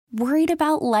Worried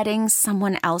about letting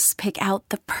someone else pick out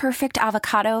the perfect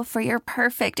avocado for your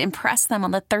perfect impress them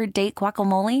on the third date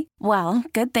guacamole? Well,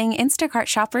 good thing Instacart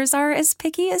shoppers are as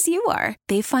picky as you are.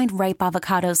 They find ripe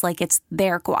avocados like it's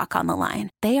their guac on the line.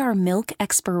 They are milk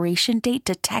expiration date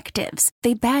detectives.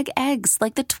 They bag eggs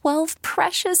like the 12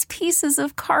 precious pieces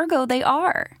of cargo they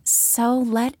are. So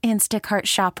let Instacart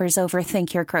shoppers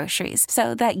overthink your groceries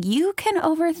so that you can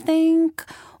overthink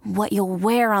what you'll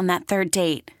wear on that third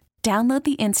date. Download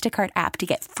the Instacart app to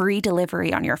get free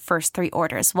delivery on your first 3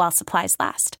 orders while supplies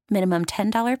last. Minimum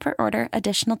 $10 per order.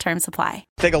 Additional terms apply.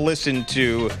 Take a listen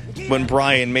to when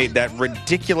Brian made that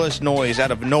ridiculous noise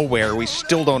out of nowhere we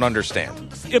still don't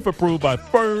understand. If approved by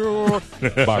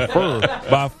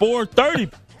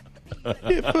 4:30.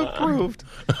 If approved.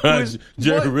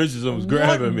 Jerry Richardson was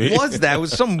grabbing me. What was that? It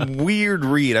was some weird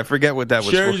read. I forget what that was.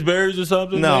 Sherry's Berries or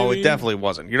something? No, maybe? it definitely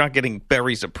wasn't. You're not getting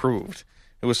berries approved.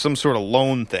 It was some sort of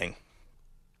loan thing.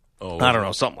 Oh, I don't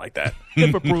know, something like that.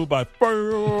 If approved by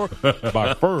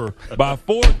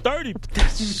 4:30.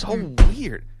 That's so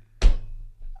weird.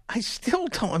 I still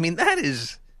don't. I mean, that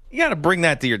is. You got to bring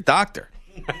that to your doctor.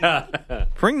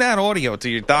 Bring that audio to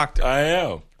your doctor. I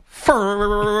am.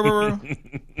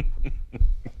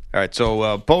 All right,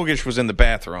 so Bogish was in the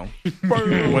bathroom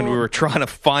when we were trying to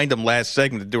find him last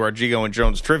segment to do our Gio and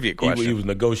Jones trivia question. He was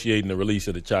negotiating the release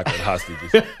of the chocolate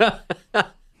hostages.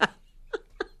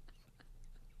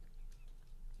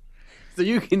 So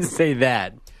you can say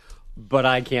that, but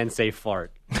I can't say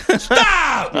fart.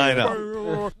 Stop! I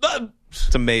know.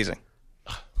 It's amazing.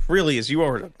 Really is. You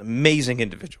are an amazing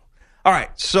individual. All right,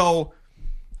 so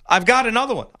I've got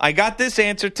another one. I got this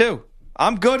answer, too.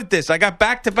 I'm good at this. I got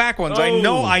back-to-back ones. Oh.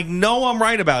 I know I'm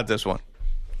right about this one.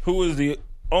 Who is the...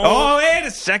 Oh, wait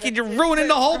a second. You're ruining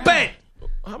the whole bet.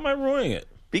 How am I ruining it?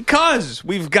 Because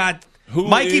we've got Who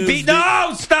Mikey is B. the-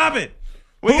 No, stop it.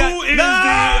 Who is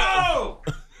No!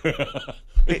 You're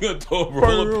going to throw a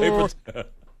roll of paper.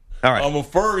 All right. I'm going to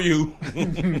fur you.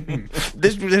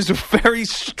 There's a very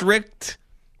strict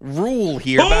rule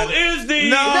here. Who about is the...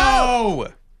 No!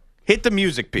 Hit the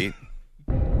music, Pete.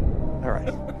 All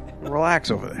right. Relax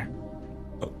over there.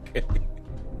 Okay.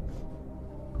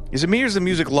 Is it me or is the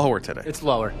music lower today? It's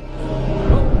lower.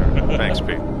 Thanks,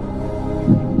 Pete.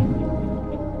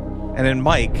 And then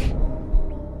Mike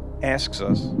asks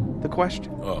us the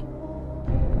question. Oh.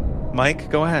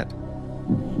 Mike, go ahead.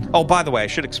 Oh, by the way, I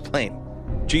should explain.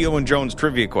 Gio and Jones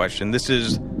trivia question. This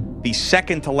is the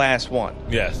second to last one.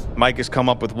 Yes. Mike has come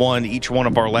up with one each one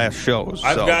of our last shows.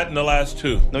 I've so. gotten the last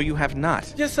 2. No, you have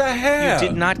not. Yes, I have. You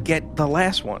did not get the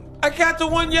last one. I got the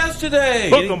one yesterday.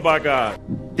 Hook 'em by God.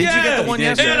 Did you get the one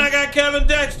yesterday? And I got Kevin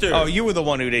Dexter. Oh, you were the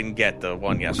one who didn't get the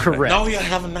one yesterday. Correct. No, you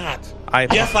have not.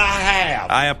 Yes, I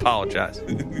have. I apologize.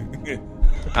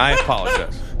 I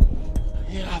apologize.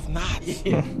 You have not.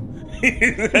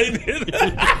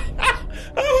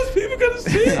 How was people going to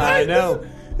see it? I know.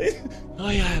 No,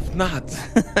 you have not.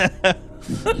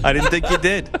 I didn't think you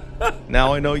did.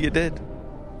 Now I know you did.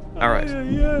 All right.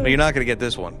 But you're not going to get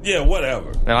this one. Yeah, whatever.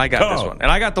 And I got this Come. one.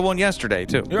 And I got the one yesterday,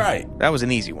 too. You're right. That was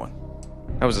an easy one.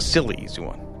 That was a silly easy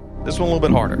one. This one a little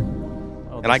bit harder.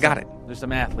 Oh, And I got it. There's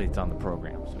some athletes on the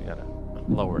program, so we got to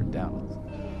lower it down.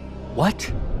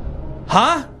 What?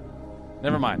 Huh?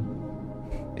 Never mind.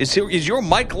 Is your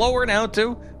mic lower now,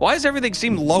 too? Why does everything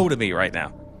seem low to me right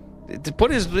now? To put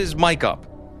his mic up.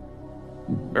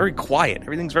 Very quiet.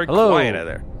 Everything's very Hello. quiet out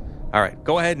there. All right.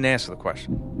 Go ahead and answer the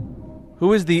question.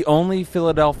 Who is the only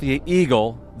Philadelphia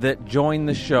Eagle that joined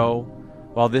the show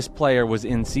while this player was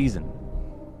in season?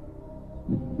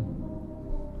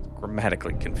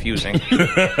 Grammatically confusing.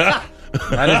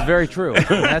 That is very true.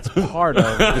 That's part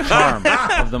of the charm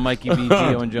of the Mikey B,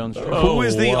 Gio, and Jones show. Who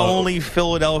is the only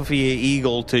Philadelphia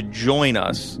Eagle to join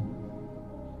us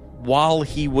while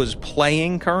he was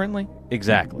playing currently?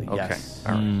 Exactly. Okay. Yes.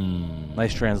 All right.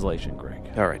 Nice translation, Greg.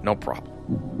 All right, no problem.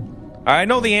 All right, I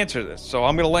know the answer to this, so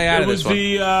I'm going to lay out It of was this one.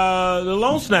 the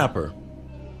lone snapper.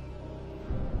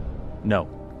 No.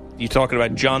 You talking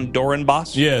about John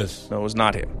Dorenbos? Yes. No, it was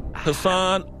not him.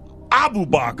 Hassan Abu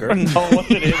Bakr. No, it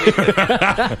wasn't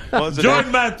him. Wasn't Jordan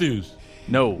him. Matthews.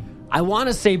 No. I want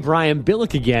to say Brian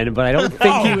Billick again, but I don't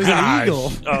think he was an Eagle.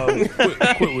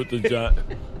 Quit with the John.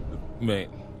 Man,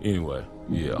 anyway,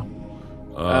 yeah.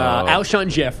 Alshon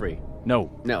Jeffrey.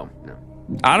 No. No.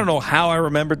 I don't know how I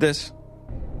remembered this,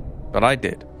 but I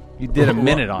did. You did a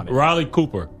minute on it. Riley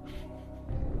Cooper.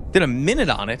 Did a minute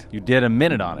on it. You did a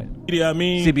minute on it. Yeah, I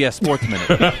mean, CBS Sports Minute.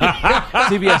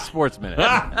 CBS Sports Minute.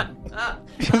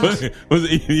 was it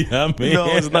Idi Amin? No,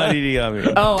 it's not Idi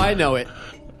Amin. Oh, I know it.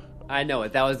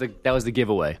 That was the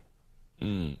giveaway.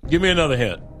 Give me another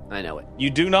hint. I know it. You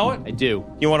do know it? I do.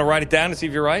 You want to write it down and see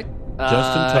if you're right?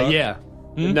 Justin Tuck? Yeah.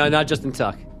 No, not Justin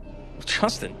Tuck.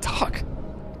 Justin Tuck.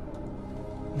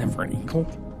 Never an Eagle.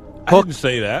 I didn't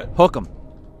say that. Hook 'em.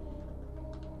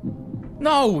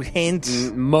 No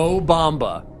hints. Mo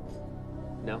Bamba.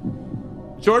 No.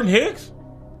 Jordan Hicks?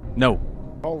 No.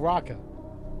 Oh, Rocca.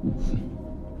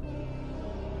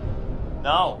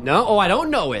 No. No? Oh, I don't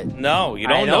know it. No, you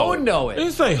I don't know. don't know I it.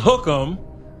 didn't say hook 'em.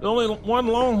 There's only one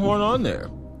Longhorn on there.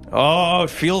 Oh, it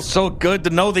feels so good to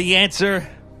know the answer.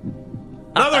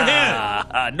 Another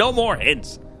hint. No more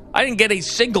hints. I didn't get a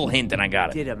single hint, and I got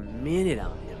it. Did a minute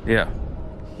on him. Yeah.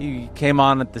 He came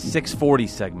on at the 6:40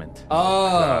 segment.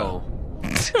 Oh.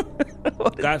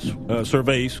 That's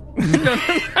Cervase.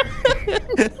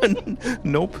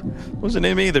 Nope. Wasn't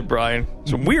him either, Brian.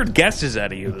 Some weird guesses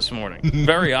out of you this morning.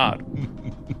 Very odd.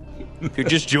 If you're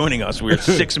just joining us, we're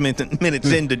 6 minutes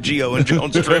into Gio and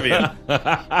Jones trivia.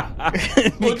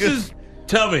 Well, just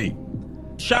tell me.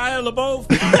 Shia LaBeouf?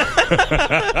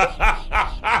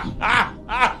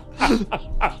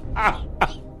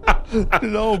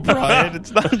 No, Brian,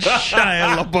 it's not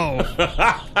Shia LaBeouf.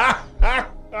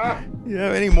 You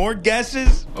have any more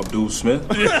guesses? Abdul Smith.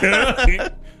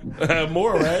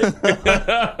 More, right?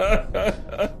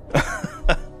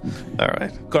 All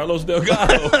right. Carlos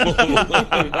Delgado. All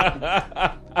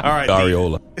right.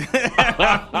 Gariola.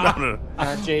 No.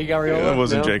 Jay Garriola? That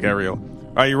wasn't No? Jake Arriola.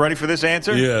 Are you ready for this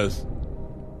answer? Yes.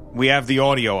 We have the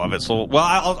audio of it. So, well,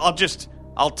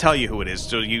 I'll tell you who it is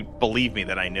so you believe me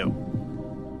that I knew.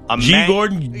 G.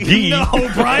 Gordon G. No,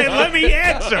 Brian, let me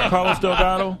answer. Carlos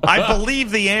Delgado. I believe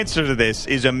the answer to this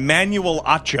is Emmanuel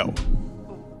Acho.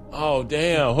 Oh,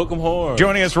 damn. Hook 'em horn.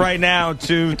 Joining us right now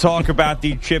to talk about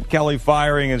the Chip Kelly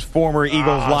firing as former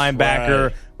Eagles linebacker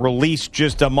right. released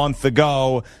just a month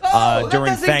ago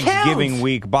during Thanksgiving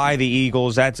week by the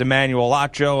Eagles. That's Emmanuel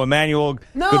Acho. Emmanuel,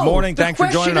 good morning. Thanks for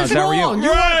joining us. How are you?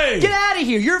 Right. Get out of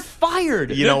here. You're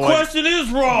fired. You know the what? question is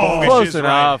wrong. Bogus Close is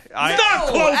enough. Right. Not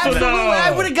close Absolutely. enough.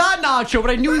 I would have gotten Nacho, but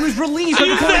I knew he was released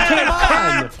He's before he came not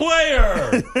a on.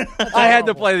 player. I had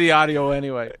to play the audio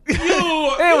anyway.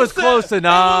 It was close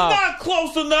enough. It was not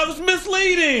close enough. It's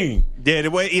misleading.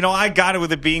 Yeah, I got it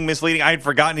with it being misleading. I had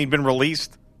forgotten he'd been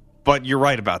released, but you're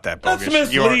right about that, Bogus. That's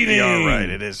misleading. You're right.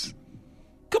 It is.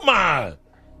 Come on.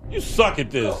 You suck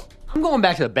at this. I'm going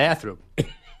back to the bathroom.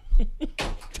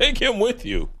 Take him with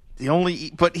you.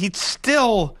 But he's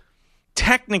still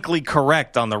technically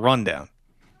correct on the rundown.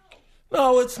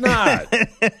 No, it's not.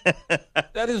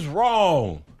 That is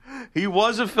wrong. He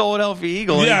was a Philadelphia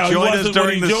Eagle. Yeah, he joined us wasn't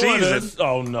during when the he joined season. us.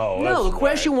 Oh, no. No, the that's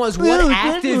question right. was what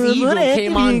active Eagle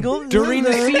came on during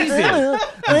the season.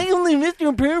 I only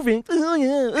Mr. Perfect. No, you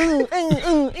know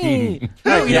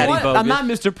Daddy what? bogus. I'm not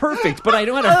Mr. Perfect, but I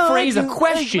know how to phrase a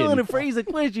question. I know how to phrase a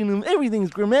question.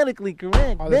 Everything's grammatically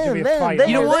correct. Oh, there's gonna be a fight.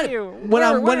 You know what?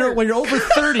 When you're over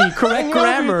 30, correct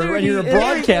grammar and you're a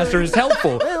broadcaster is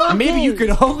helpful. Maybe you could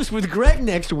host with Greg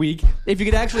next week if you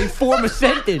could actually form a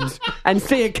sentence and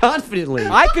say it confidently.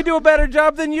 I could do a better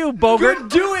job than you, Bogart. Good,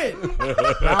 do it.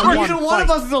 Neither one of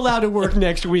us is allowed to work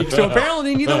next week, so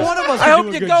apparently neither one of us. I can hope do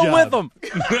a you good go job. with them.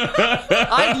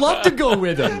 I'd love to go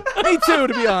with him. Me too,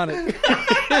 to be honest.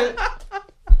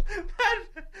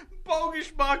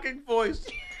 Bogus mocking voice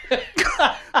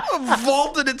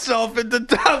vaulted itself into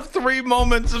top 3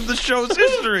 moments of the show's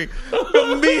history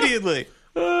immediately.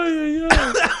 What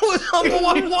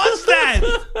was that?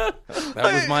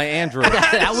 That was my Andrew.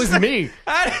 That was me.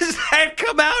 How does that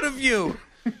come out of you?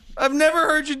 I've never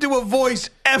heard you do a voice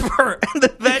ever, and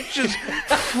that just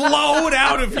flowed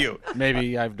out of you.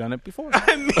 Maybe I've done it before.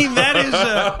 I mean, that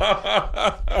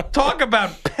is talk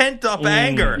about pent-up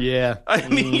anger. Yeah. I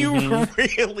mean, you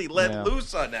really let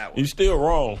loose on that one. You're still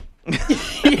wrong.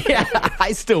 Yeah,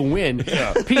 I still win.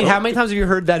 Pete, how many times have you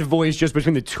heard that voice just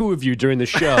between the two of you during the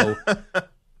show?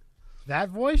 That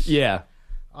voice? Yeah.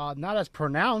 Not as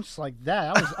pronounced like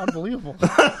that. That was unbelievable.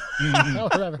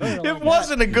 It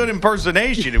wasn't a good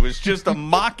impersonation. It was just a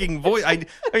mocking voice. I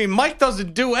mean, Mike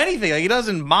doesn't do anything. Like, he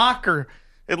doesn't mock, or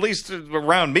at least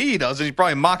around me he doesn't. He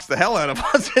probably mocks the hell out of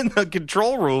us in the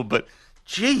control room. But,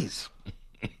 jeez.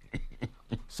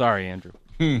 Sorry, Andrew.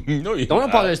 No, you Don't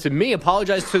apologize to me.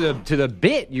 Apologize to the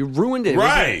bit. You ruined it. It was a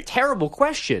Right. terrible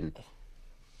question.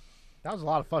 That was a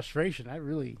lot of frustration. I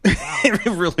really. It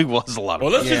really was a lot of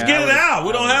Well, let's just get it out.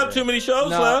 We don't have too many shows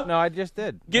left. No, I just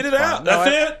did. Get it That's out. fine. That's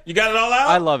No, it? You got it all out?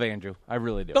 I love Andrew. I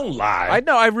really do. Don't lie. I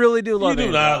know. I really do love You do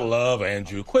Andrew. not love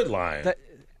Andrew. Quit lying.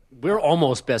 We're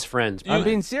almost best friends. I'm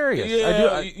being serious.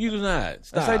 Yeah, I do. you do not.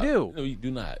 Stop. Yes, I do. No, you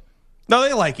do not. No,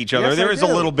 they like each other. Yes, There they is a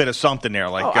do. little bit of something there.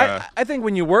 Like, I think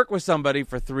when you work with somebody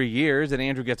for 3 years and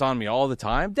Andrew gets on me all the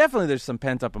time, definitely there's some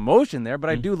pent-up emotion there, but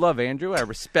I do love Andrew. I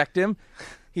respect him.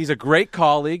 He's a great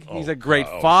colleague. He's a great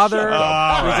father. He's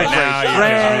a great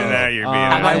friend. Now you're being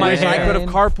I wish I could have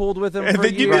carpooled with him for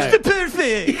you years. Mr.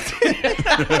 Perfect.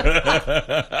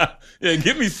 Yeah,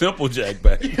 give me Simple Jack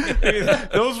back.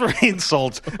 Those were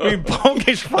insults. I mean,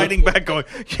 Bogish fighting back going,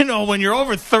 when you're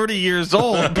over 30 years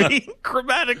old, being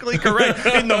grammatically correct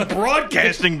in the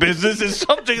broadcasting business is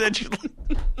something that you...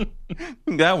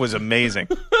 That was amazing.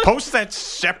 Post that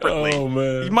separately. Oh,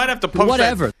 man. You might have to post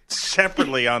Whatever. that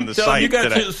separately on the So site you got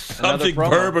today. your subject promo.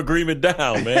 verb agreement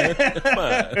down, man. Come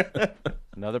on.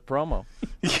 Another promo.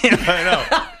 Yeah, I know.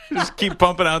 Just keep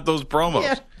pumping out those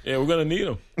promos. Yeah, we're gonna need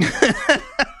them.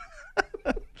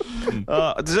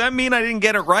 Does that mean I didn't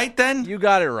get it right then? You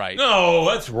got it right. No,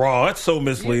 that's wrong. That's so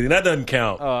misleading. That doesn't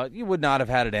count. You would not have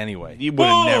had it anyway. You would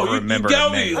have never you remembered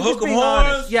got the me. name. I'm Hook just 'em being horns.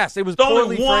 honest. Yes, it was It's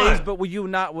only poorly one. phrased, but you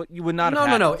would not No, have no,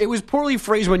 had no. it. It was poorly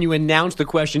phrased when you announced the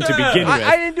question to Yeah. begin with.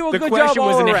 I didn't do a the good question job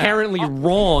was all around. inherently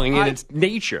wrong in its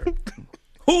nature.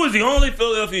 Who was the only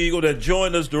Philadelphia Eagle that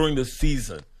joined us during the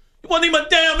season? He wasn't even a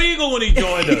damn Eagle when he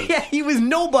joined us. Yeah, he was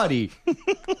nobody.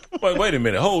 Wait a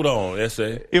minute. Hold on,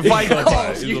 S.A. If I-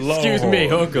 Excuse me,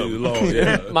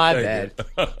 Hookham. My Thank bad.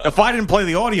 you. If I didn't play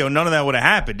the audio, none of that would have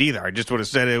happened either. I just would have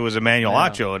said it was Emmanuel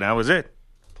Acho, and that was it.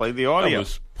 Played the That audio.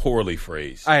 was poorly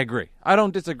phrased. I agree. I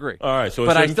don't disagree. All right, so it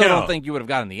but I shouldn't still don't count. think you would have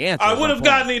gotten the answer. I is would my have point.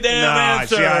 gotten the damn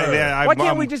answer. Why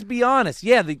can't we just be honest?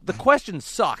 Yeah, the question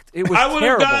sucked. It was I would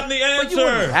have terrible. gotten the answer. But you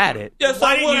would have had it. Yes,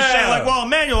 Why I didn't would you say, have. like, well,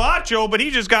 Emmanuel Acho, but he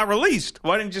just got released?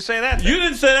 Why didn't you say that then? You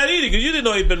didn't say that either because you didn't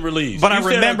know he'd been released. But You I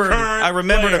said a remembered current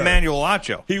player. Emmanuel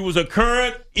Acho. He was a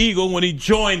current Eagle when he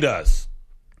joined us.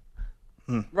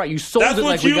 Right, you sold That's it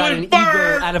what like we you got an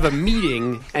inferred. eagle out of a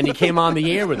meeting, and he came on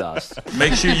the air with us.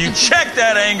 Make sure you check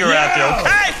that anger out there,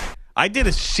 okay? I did a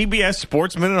CBS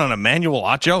Sports Minute on Emmanuel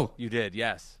Acho. You did,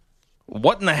 yes.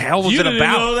 What in the hell was You it didn't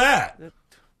about? know that.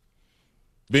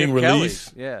 Being Chip Kelly,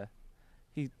 released. yeah.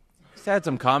 He's had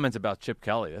some comments about Chip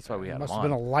Kelly. That's why we had Must him have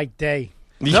been a on. light day.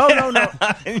 No.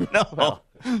 I know.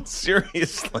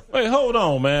 Seriously. Wait, hold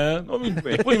on, man. What do you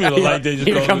mean the light day just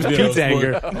Here goes comes to be Pete's on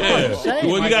anger. sport? Yeah.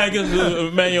 saying, Well, you got to get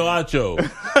Emmanuel Acho. Do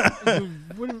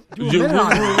a You minute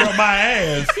on it. rub my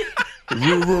ass.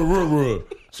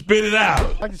 Spit it out.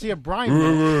 I'd like to see a Brian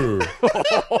minute.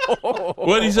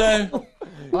 What'd he say?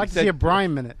 I'd like to see a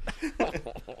Brian minute.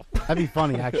 That'd be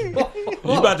funny, actually.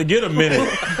 You about to get a minute.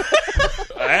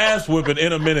 Ass whipping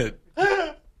in a minute.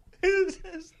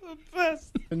 It's the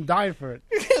best. And die for it.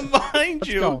 Mind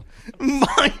you, go.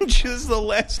 this is the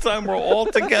last time we're all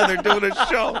together doing a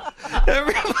show.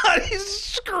 Everybody's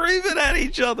screaming at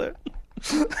each other.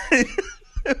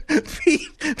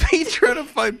 Pete trying to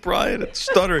fight Brian and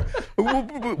stuttering.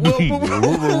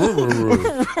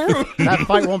 That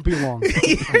fight won't be long.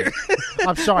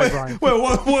 I'm sorry, Brian. Wait,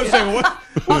 what was it?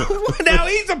 What? Now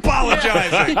he's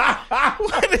apologizing.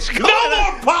 What is going No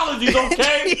on? more apologies,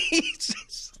 okay?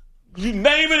 Jesus. You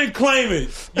name it and claim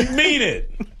it. You mean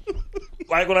it.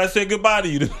 Like when I said goodbye to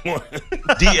you this morning.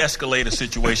 De-escalate a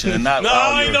situation and not No,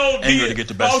 allow ain't your no anger to get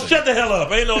the best Oh, of you. shut the hell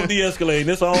up. Ain't no de-escalating.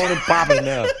 It's on and popping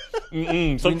now.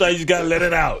 Sometimes you just got to let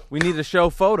it out. We need a show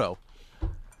photo.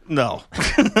 No.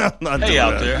 I'm not Hey doing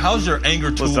out that. there, how's your anger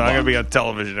Listen, I'm toolbox? going to be on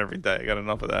television every day. I got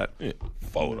enough of that.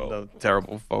 Photo. Another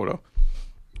terrible photo.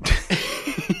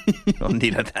 Don't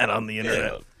need that on the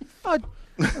internet.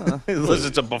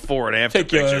 Listen to before and after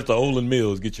Take your ass pictures. to Olin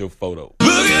Mills. Get your photo.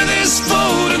 Look at this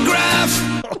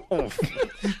photograph.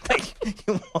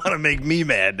 You want to make me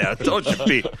mad now, don't you,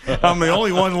 Pete? I'm the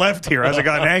only one left here. Hasn't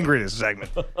gotten angry this segment.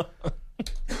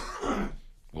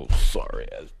 Oh, sorry.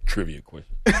 That's a trivia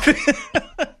question.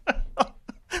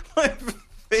 My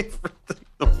favorite thing in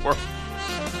the world.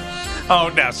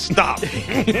 Oh, now stop.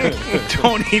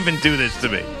 Don't even do this to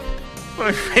me.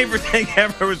 My favorite thing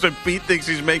ever was when Pete thinks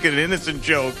he's making an innocent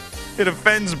joke. It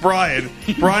offends Brian.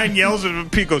 Brian yells at him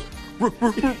and Pete goes,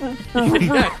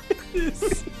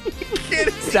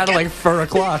 Sounded like fur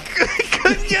o'clock.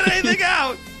 couldn't get anything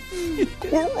out.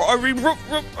 I mean,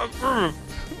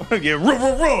 yeah, what?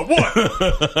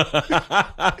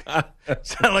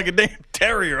 Sound like a damn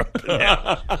terrier up in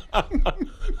there.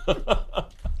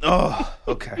 Oh,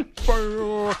 okay.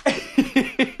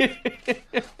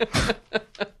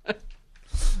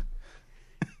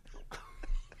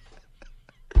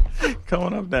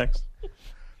 Coming up next.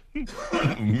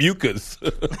 Mucus.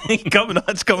 It's coming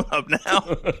up now.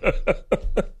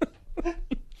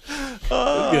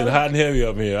 It's getting hot and heavy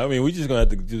up here. I mean, we just going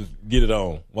to have to just get it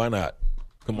on. Why not?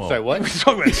 Come on. Sorry, what? We're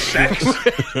talking about sex.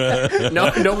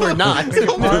 No, we're not.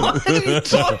 What are you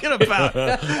talking about?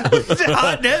 It's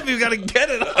hot and heavy. We got to get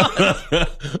it on.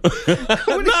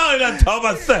 No, you're not talking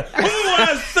about sex. Who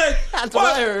wants sex? That's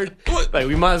what I heard. Like,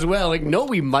 we might as well. Like, no,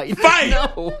 we might. Fight.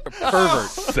 No. Pervert.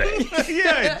 Sex.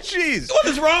 Yeah, jeez. What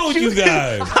is wrong with you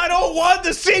guys? I don't want the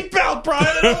seatbelt, Brian.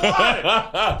 I don't want it.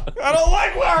 I don't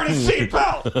like wearing a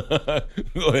seatbelt.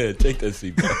 Go ahead, take that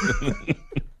seatbelt.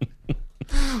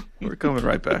 We're coming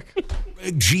right back.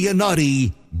 Greg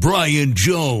Giannotti, Brian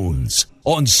Jones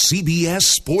on CBS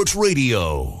Sports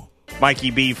Radio.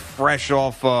 Mikey B, fresh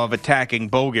off of attacking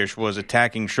Bogish, was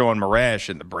attacking Sean Marash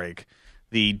in the break,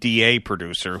 the DA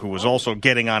producer, who was also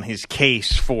getting on his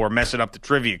case for messing up the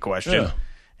trivia question. Yeah.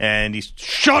 And he's,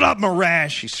 shut up,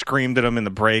 Marash! He screamed at him in the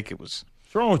break. It was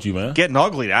What's wrong with you, man? getting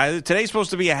ugly. Today's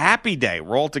supposed to be a happy day.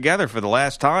 We're all together for the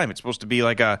last time. It's supposed to be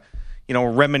like a,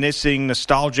 reminiscing,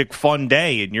 nostalgic, fun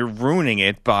day, and you're ruining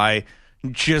it by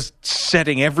just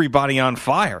setting everybody on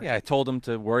fire. Yeah, I told him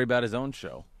to worry about his own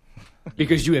show.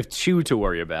 Because you have two to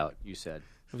worry about, you said.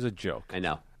 It was a joke. I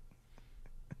know.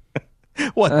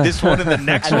 What, this one and the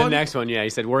next And one? the next one, yeah. He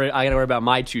said, I got to worry about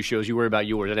my two shows. You worry about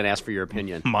yours. I didn't ask for your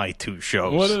opinion. My two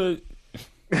shows. What a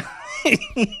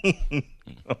It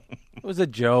was a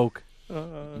joke.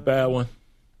 bad one.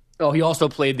 Oh, he also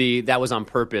played that was on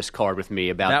purpose card with me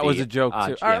about That the was a joke, too. All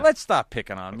yeah. right, let's stop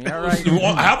picking on me, all right?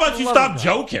 How about you stop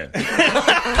joking?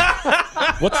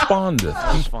 What spawned this?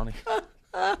 That's funny.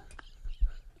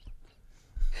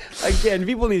 Again,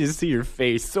 people need to see your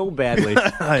face so badly.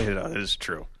 I know, that is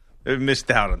true. They've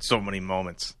missed out on so many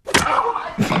moments.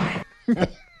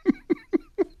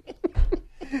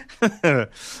 All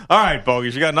right,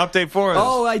 Bogies, you got an update for us?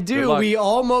 Oh, I Good do. luck. We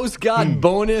almost got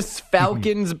bonus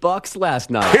Falcons Bucks last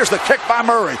night. Here's the kick by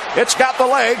Murray. It's got the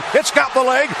leg. It's got the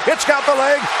leg. It's got the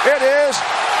leg. It is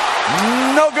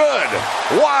no good.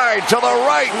 Wide to the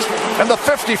right. And the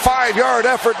 55-yard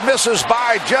effort misses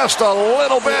by just a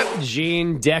little bit.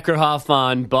 Gene Deckerhoff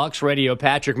on Bucks Radio.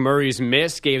 Patrick Murray's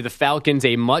miss gave the Falcons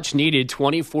a much-needed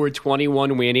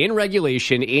 24-21 win in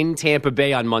regulation in Tampa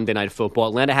Bay on Monday Night Football.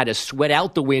 Atlanta had to sweat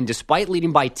out the win despite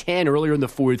leading by 10 earlier in the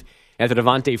fourth after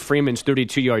Devontae Freeman's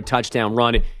 32-yard touchdown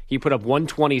run. He put up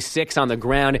 126 on the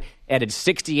ground, added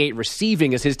 68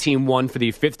 receiving as his team won for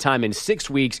the fifth time in 6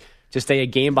 weeks to stay a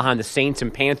game behind the Saints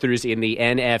and Panthers in the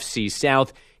NFC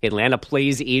South. Atlanta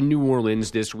plays in New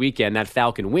Orleans this weekend. That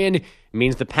Falcon win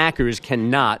means the Packers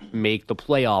cannot make the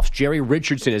playoffs. Jerry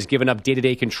Richardson has given up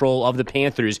day-to-day control of the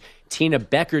Panthers. Tina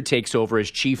Becker takes over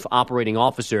as chief operating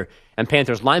officer. And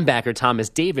Panthers linebacker Thomas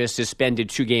Davis suspended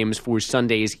 2 games for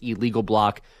Sunday's illegal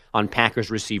block on Packers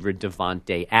receiver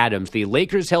Devontae Adams. The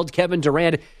Lakers held Kevin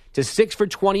Durant to 6 for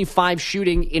 25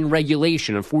 shooting in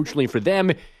regulation. Unfortunately for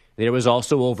them, there was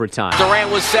also overtime.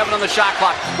 Durant was 7 on the shot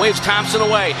clock. Waves Thompson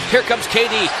away. Here comes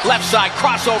KD. Left side.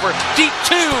 Crossover. Deep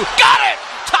 2. Got it!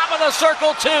 Top of the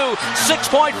circle 2.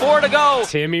 6.4 to go.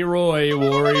 Timmy Roy,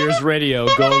 Warriors Radio.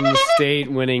 Golden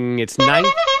State winning its 9th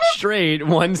straight,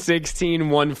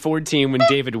 116-114 when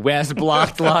David West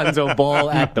blocked Lonzo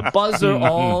Ball at the buzzer,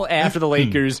 all after the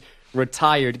Lakers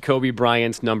retired Kobe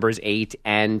Bryant's numbers 8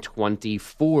 and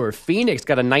 24. Phoenix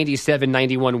got a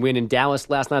 97-91 win in Dallas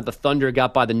last night. The Thunder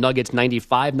got by the Nuggets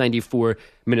 95-94.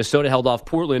 Minnesota held off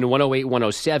Portland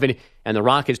 108-107. And the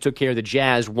Rockets took care of the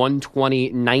Jazz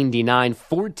 120-99.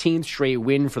 14th straight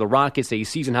win for the Rockets, a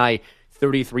season-high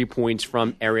 33 points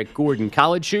from Eric Gordon.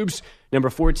 College hoops, number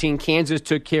 14, Kansas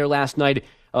took care last night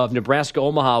of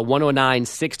Nebraska-Omaha,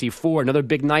 109-64. Another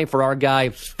big night for our guy,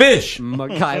 Fish.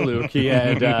 Mikhailuk. He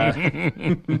had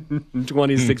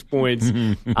 26 points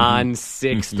on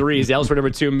 6 threes. Elsewhere, number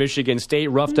 2, Michigan State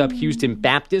roughed up Houston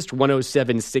Baptist,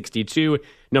 107-62.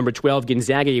 Number 12,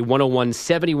 Gonzaga, a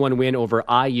 101-71 win over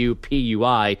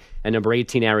IUPUI. And number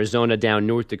 18, Arizona down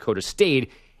North Dakota State,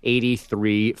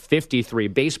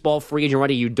 83-53. Baseball free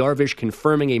agent Yu Darvish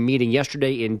confirming a meeting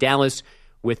yesterday in Dallas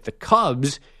with the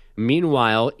Cubs.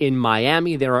 Meanwhile, in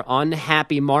Miami, there are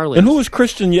unhappy Marlins. And who is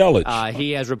Christian Yelich?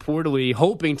 He has reportedly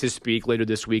hoping to speak later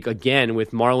this week again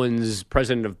with Marlins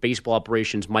president of baseball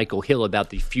operations, Michael Hill, about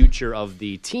the future of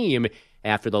the team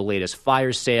after the latest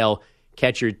fire sale.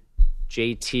 Catcher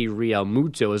JT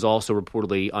Realmuto is also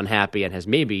reportedly unhappy and has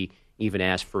maybe even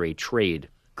asked for a trade.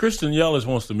 Christian Yelich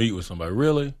wants to meet with somebody.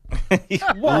 Really?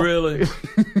 Really?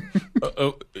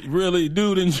 Really,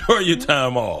 dude, enjoy your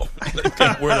time off.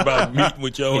 Can't worry about meeting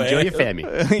with your Enjoy ass. your family.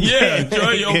 Yeah,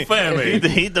 enjoy your family.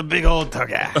 Eat the big old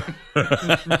dugout.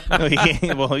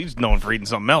 Well, he's known for eating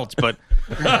something else, but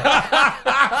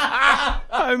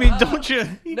I mean, don't you?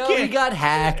 He got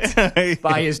hacked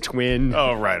by his twin.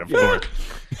 Oh, right, of course.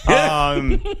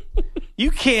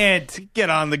 You can't get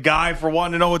on the guy for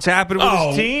wanting to know what's happening with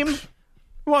his team.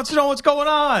 He wants to know what's going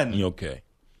on. Okay.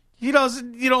 You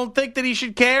don't think that he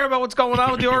should care about what's going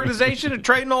on with the organization and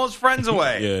trading all his friends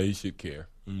away? Yeah, he should care.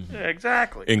 Mm-hmm. Yeah,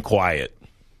 exactly. And quiet.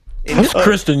 This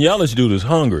Christian Yelich dude is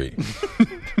hungry.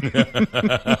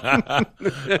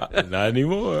 Not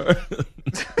anymore.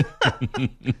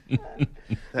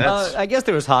 I guess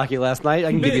there was hockey last night. I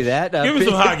can give you that. Give me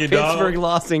some hockey, dog. Pittsburgh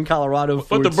lost in Colorado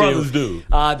 4-2. What the brothers do?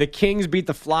 The Kings beat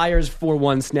the Flyers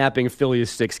 4-1, snapping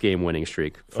Philly's 6-game winning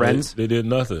streak. Friends? They did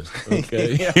nothing.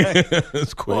 Okay.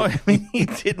 That's quick. Well, I mean, he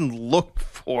didn't look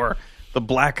for the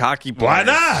black hockey players'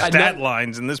 stat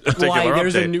lines in this particular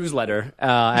There's a update. newsletter,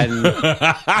 and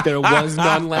there was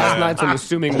none last night, so I'm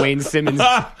assuming Wayne Simmons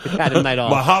had a night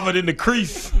off. Muhammad in the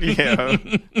crease. Yeah,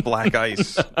 black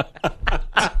ice.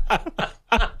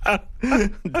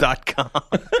 .com.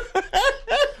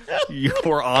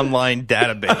 Your online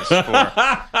database for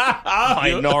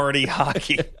minority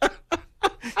hockey.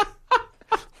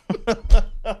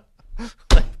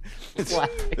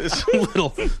 This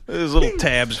little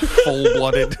tab's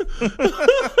full-blooded.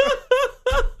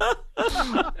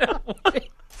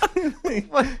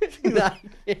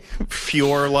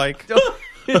 Fjord-like.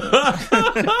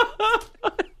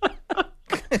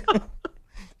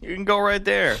 You can go right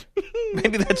there.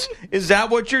 Maybe is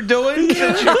that what you're doing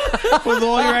with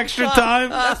all your extra time?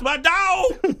 That's my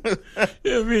dog.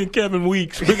 Yeah, me and Kevin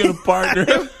Weeks, we're gonna partner.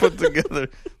 Put together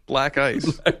black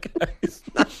ice.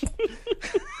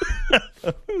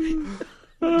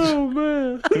 Oh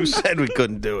man! Who said we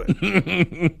couldn't do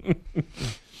it?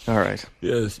 All right.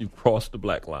 Yes, you crossed the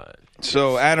black line.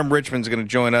 So Adam Richman's going to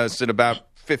join us in about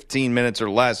 15 minutes or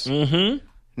less. Mm-hmm.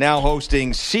 Now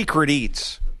hosting Secret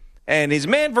Eats. And his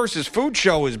Man vs. Food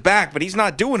show is back, but he's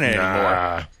not doing it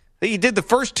anymore. He did the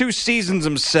first 2 seasons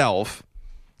himself,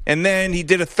 and then he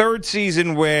did a 3rd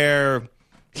season where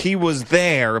he was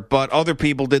there, but other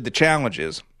people did the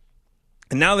challenges.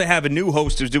 And now they have a new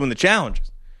host who's doing the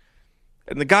challenges.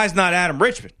 And the guy's not Adam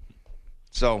Richman.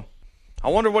 So I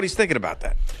wonder what he's thinking about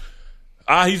that.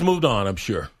 He's moved on, I'm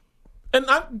sure. And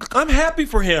I'm happy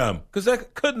for him because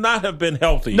that could not have been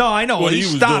healthy. No, I know. What He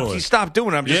stopped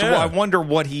doing it. I wonder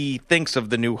what he thinks of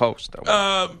the new host.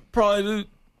 Probably the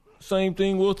same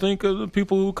thing we'll think of the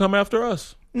people who come after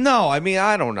us. No, I mean,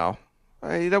 I don't know.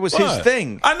 That was his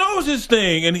thing. I know it was his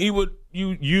thing, and he would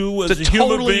you as it's a human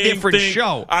totally being different think,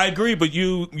 show. I agree, but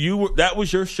you were, that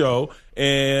was your show,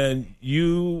 and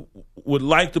you would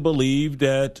like to believe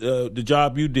that the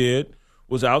job you did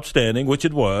was outstanding, which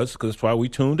it was, because that's why we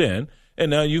tuned in. And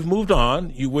now you've moved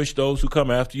on. You wish those who come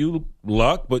after you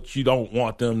luck, but you don't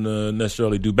want them to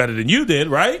necessarily do better than you did,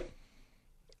 right?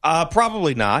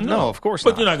 Probably not. No, of course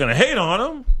not. But you're not going to hate on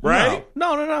them, right?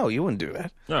 No. You wouldn't do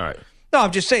that. All right. No,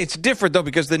 I'm just saying it's different, though,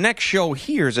 because the next show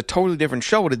here is a totally different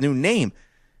show with a new name.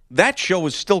 That show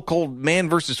is still called Man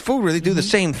vs. Food, where they do the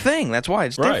same thing. That's why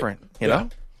it's different, you know?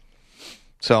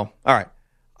 So, all right.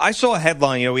 I saw a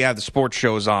headline, we have the sports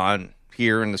shows on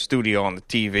here in the studio on the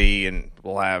TV, and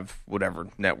we'll have whatever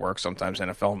network, sometimes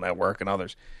NFL Network and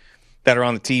others, that are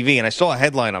on the TV. And I saw a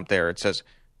headline up there. It says,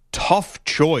 tough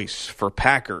choice for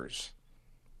Packers.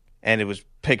 And it was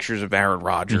pictures of Aaron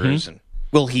Rodgers and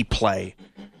will he play?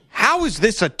 How is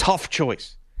this a tough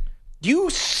choice? You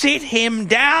sit him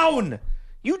down.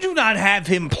 You do not have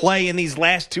him play in these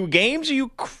last 2 games. Are you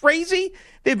crazy?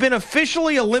 They've been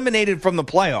officially eliminated from the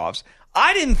playoffs.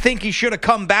 I didn't think he should have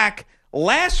come back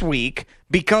last week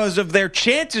because of their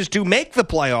chances to make the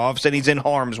playoffs, and he's in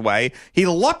harm's way. He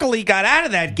luckily got out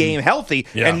of that game healthy,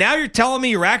 and now you're telling me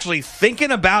you're actually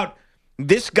thinking about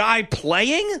this guy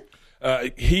playing?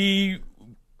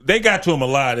 They got to him a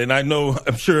lot, and I'm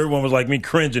sure everyone was like me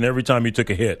cringing every time he took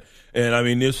a hit. And, I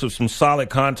mean, this was some solid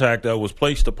contact that was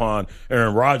placed upon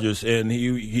Aaron Rodgers, and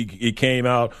he came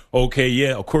out, okay,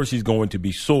 yeah, of course he's going to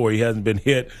be sore. He hasn't been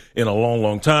hit in a long,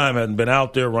 long time, hasn't been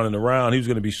out there running around. He was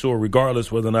going to be sore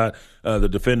regardless whether or not the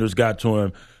defenders got to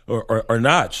him or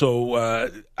not. So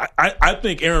I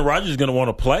think Aaron Rodgers is going to want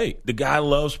to play. The guy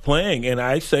loves playing, and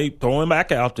I say throw him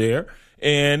back out there.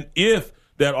 And if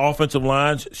that offensive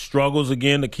line struggles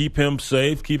again to keep him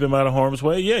safe, keep him out of harm's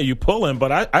way, yeah, you pull him,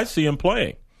 but I see him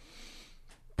playing.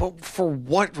 But for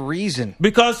what reason?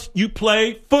 Because you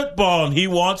play football and he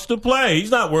wants to play.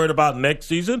 He's not worried about next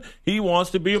season. He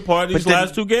wants to be a part of these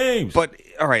last 2 games. But,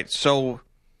 all right, so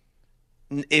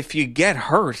if you get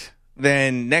hurt,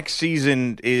 then next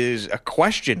season is a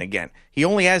question again. He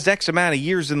only has X amount of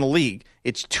years in the league.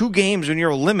 It's 2 games when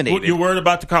you're eliminated. You're worried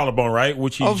about the collarbone, right?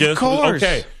 Which he of just course.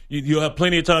 Okay. You'll have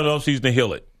plenty of time in the offseason to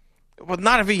heal it. Well,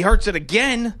 not if he hurts it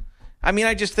again. I mean,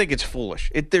 I just think it's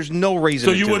foolish. There's no reason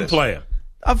So to you do wouldn't this. play him?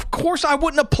 Of course I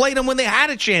wouldn't have played him when they had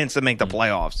a chance to make the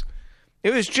playoffs.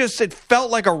 It was just, it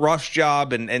felt like a rush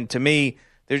job, and to me,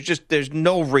 there's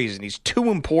no reason. He's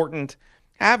too important.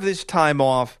 Have this time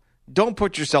off. Don't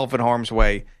put yourself in harm's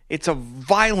way. It's a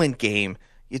violent game.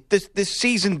 This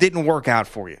season didn't work out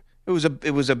for you. It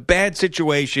was a bad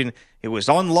situation. It was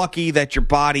unlucky that your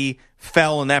body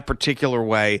fell in that particular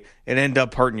way and ended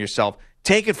up hurting yourself.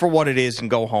 Take it for what it is and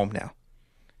go home now.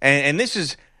 And this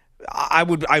is, I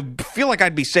feel like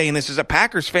I'd be saying this as a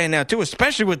Packers fan now too,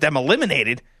 especially with them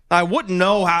eliminated. I wouldn't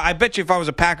know how. I bet you if I was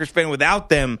a Packers fan without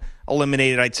them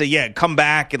eliminated, I'd say, yeah, come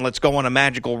back and let's go on a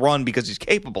magical run because he's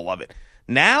capable of it.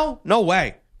 Now, no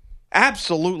way.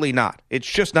 Absolutely not. It's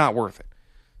just not worth it.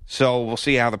 So we'll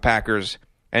see how the Packers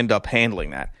end up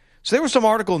handling that. So there was some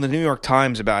article in the New York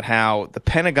Times about how the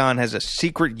Pentagon has a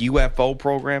secret UFO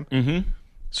program. Mm-hmm.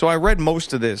 So I read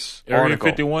most of this Area article.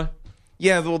 51?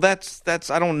 Yeah, well, that's.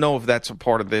 I don't know if that's a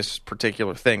part of this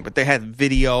particular thing, but they had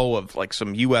video of like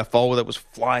some UFO that was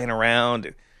flying around.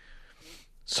 And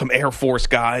some Air Force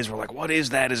guys were like, "What is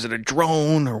that? Is it a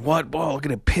drone or what? Well, look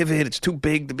at it pivot. It's too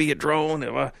big to be a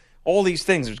drone." All these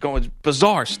things. It's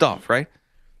bizarre stuff, right?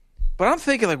 But I'm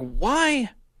thinking, like,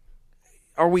 why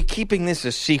are we keeping this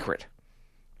a secret?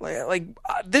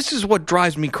 This is what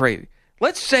drives me crazy.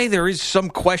 Let's say there is some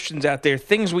questions out there,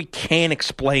 things we can't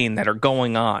explain that are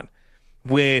going on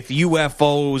with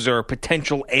UFOs or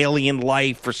potential alien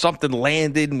life or something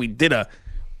landed and we did a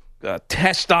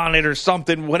test on it or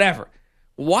something, whatever.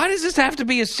 Why does this have to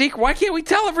be a secret? Why can't we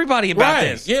tell everybody about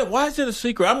this? Yeah, why is it a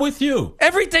secret? I'm with you.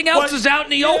 Everything else is out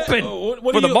in the open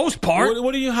for the most part.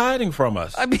 What are you hiding from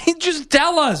us? I mean, just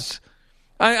tell us.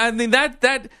 I mean,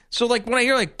 that so like when I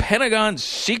hear like Pentagon's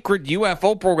secret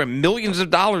UFO program, millions of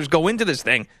dollars go into this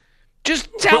thing. Just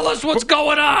tell us what's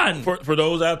going on. For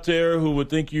those out there who would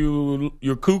think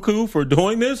you're cuckoo for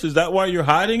doing this, is that why you're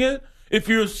hiding it? If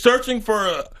you're searching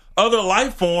for other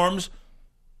life forms,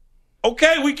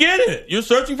 okay, we get it. You're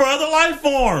searching for other life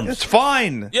forms. It's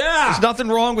fine. Yeah. There's nothing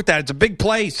wrong with that. It's a big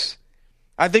place.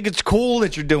 I think it's cool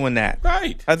that you're doing that.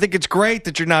 Right. I think it's great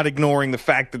that you're not ignoring the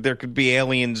fact that there could be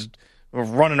aliens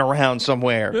running around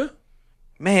somewhere. Yeah.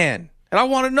 Man, and I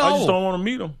want to know. I just don't want to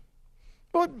meet them.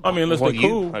 What? I mean, unless they're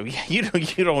cool. You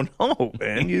don't know,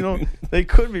 man. You don't. They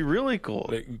could be really cool.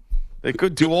 They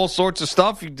could do all sorts of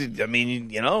stuff. I mean,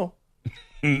 you know.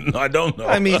 I don't know.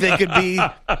 I mean, they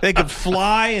could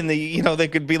fly, and they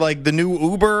could be like the new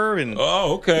Uber, and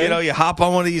okay. You hop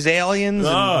on one of these aliens.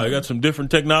 I got some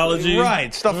different technology,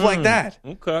 right? Stuff like that.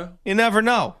 Okay. You never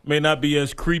know. May not be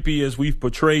as creepy as we've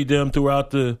portrayed them throughout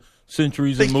the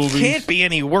centuries they and movies. They can't be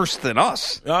any worse than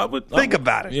us. Think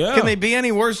about it. Yeah. Can they be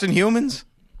any worse than humans?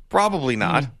 Probably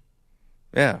not.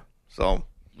 Yeah. So.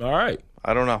 All right.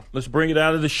 I don't know. Let's bring it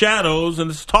out of the shadows and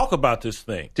let's talk about this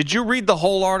thing. Did you read the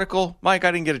whole article? Mike,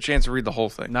 I didn't get a chance to read the whole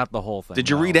thing. Not the whole thing. Did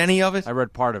you read any of it? I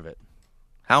read part of it.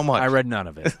 How much? I read none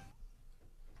of it.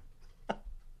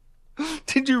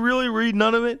 Did you really read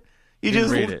none of it? You Didn't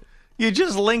just read it. You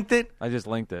just linked it? I just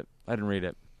linked it. I didn't read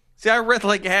it. See, I read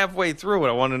like halfway through it.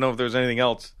 I wanted to know if there was anything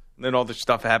else. And then all this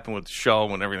stuff happened with the show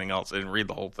and everything else. I didn't read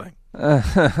the whole thing.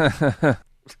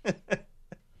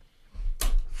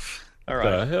 All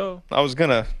right. The hell? I was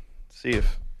going to see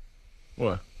if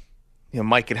what?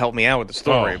 Mike could help me out with the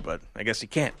story, Oh. but I guess he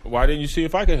can't. Why didn't you see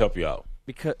if I could help you out?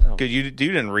 Because you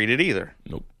didn't read it either.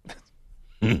 Nope.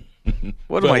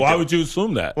 What am I why doing? would you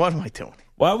assume that? What am I doing?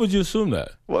 Why would you assume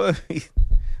that? What,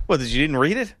 did you didn't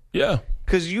read it? Yeah.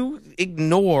 Because you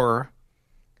ignore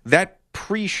that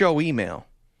pre-show email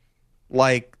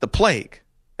like the plague.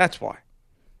 That's why.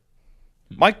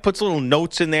 Mike puts little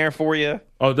notes in there for you.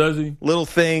 Oh, does he? Little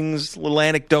things, little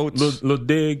anecdotes. Little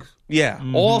digs. Yeah,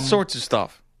 all sorts of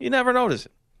stuff. You never notice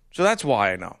it. So that's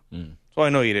why I know. So I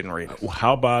know you didn't read it.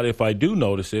 How about if I do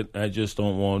notice it, I just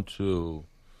don't want to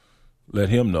let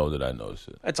him know that I noticed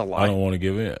it. That's a lie. I don't want to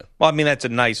give in. Well, I mean, that's a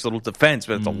nice little defense,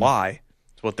 but it's a lie.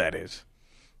 That's what that is.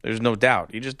 There's no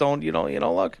doubt. You just don't, you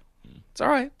don't look. It's all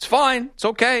right. It's fine. It's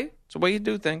okay. It's the way you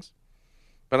do things.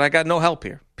 But I got no help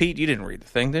here. Pete, you didn't read the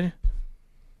thing, did you?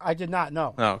 I did not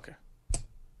know. Oh, okay.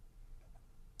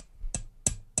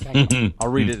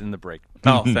 I'll read it in the break.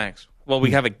 Oh, thanks. Well,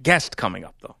 we have a guest coming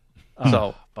up, though.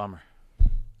 So Bummer.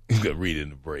 He's going to read it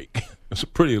in the break. It's a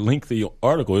pretty lengthy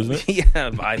article, isn't it?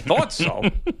 yeah, I thought so.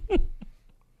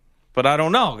 But I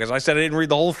don't know, because I said I didn't read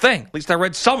the whole thing. At least I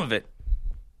read some of it.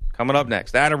 Coming up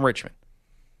next, Adam Richman.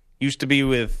 Used to be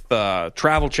with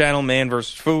Travel Channel, Man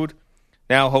vs. Food.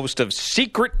 Now host of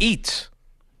Secret Eats.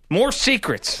 More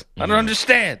secrets. I don't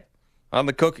understand. On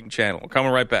the Cooking Channel. We're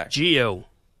coming right back. Gio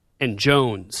and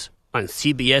Jones on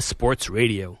CBS Sports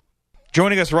Radio.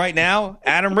 Joining us right now,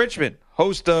 Adam Richman,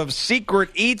 host of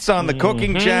Secret Eats on the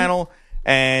Cooking Channel.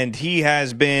 And he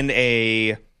has been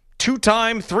a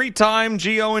 2-time, 3-time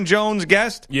Gio and Jones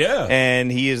guest. Yeah.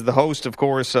 And he is the host, of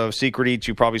course, of Secret Eats.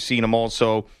 You've probably seen him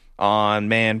also on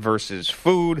Man vs.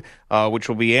 Food, which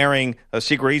will be airing.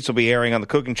 Secret Eats will be airing on the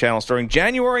Cooking Channel starting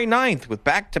January 9th with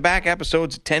back-to-back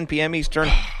episodes at 10 p.m. Eastern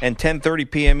and 10:30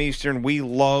 p.m. Eastern. We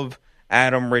love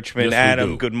Adam Richman. Yes,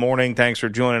 Adam, good morning. Thanks for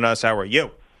joining us. How are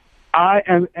you? I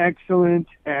am excellent,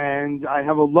 and I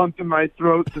have a lump in my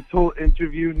throat this whole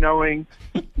interview, knowing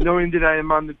that I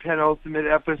am on the penultimate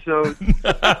episode.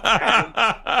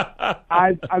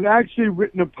 I've actually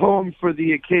written a poem for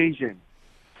the occasion,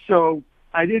 so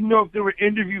I didn't know if there were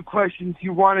interview questions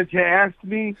you wanted to ask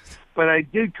me, but I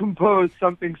did compose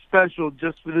something special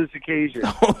just for this occasion.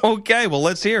 Okay, well,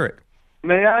 let's hear it.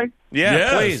 May I? Yeah,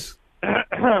 Yes.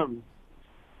 please.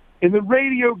 In the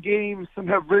radio game, some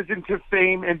have risen to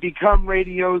fame and become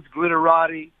radio's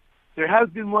glitterati. There has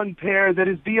been one pair that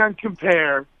is beyond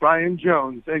compare, Brian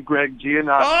Jones and Greg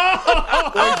Giannotti.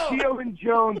 Or Gio and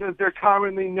Jones, as they're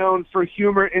commonly known for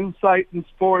humor, insight, and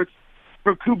sports,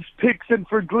 for Coop's picks and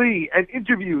for glee, and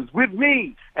interviews with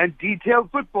me, and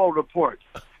detailed football reports.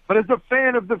 But as a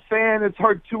fan of the fan, it's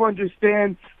hard to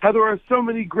understand how there are so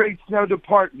many greats now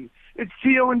departing. It's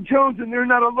Gio and Jones, and they're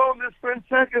not alone this friend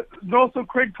second. There's also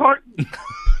Craig Carton.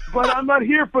 But I'm not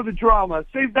here for the drama.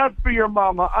 Save that for your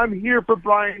mama. I'm here for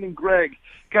Brian and Greg.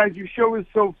 Guys, your show is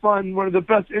so fun. One of the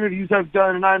best interviews I've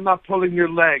done, and I'm not pulling your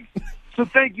leg. So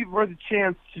thank you for the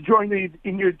chance to join me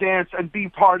in your dance and be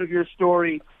part of your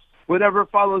story. Whatever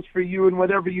follows for you and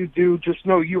whatever you do, just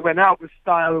know you went out with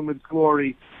style and with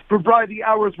glory. For Brian, the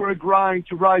hours were a grind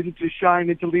to rise and to shine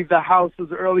and to leave the house as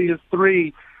early as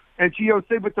 3. And Gio,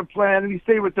 stay with the plan, and he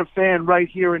stay with the fan right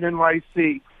here in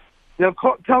NYC. Now,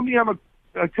 tell me I'm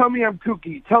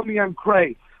kooky, tell me I'm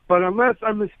cray, but unless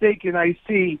I'm mistaken, I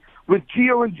see with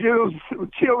Gio and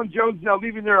Jones now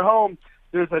leaving their home,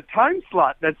 there's a time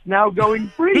slot that's now going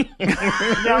free.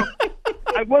 Now,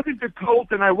 I wasn't a Colt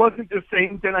and I wasn't a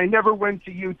Saint, and I never went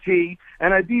to UT,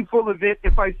 and I'd be full of it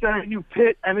if I said I knew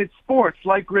Pitt and it's sports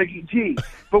like Greggy G.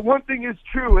 But one thing is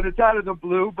true, and it's out of the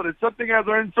blue, but it's something I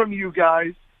learned from you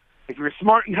guys. If you're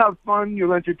smart and have fun,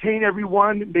 you'll entertain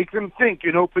everyone, make them think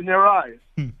and open their eyes.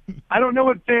 I don't know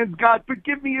what fans got, but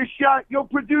give me a shot. Yo,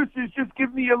 producers, just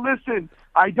give me a listen.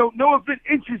 I don't know if it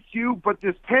interests you, but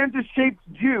this panda-shaped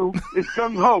Jew is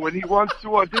gung-ho and he wants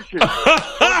to audition.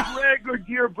 So Greg or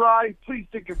dear Bri, please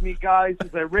think of me, guys,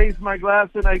 as I raise my glass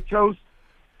and I toast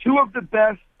 2 of the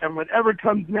best, and whatever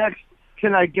comes next,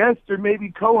 can I guest or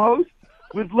maybe co-host?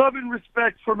 With love and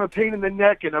respect from a pain in the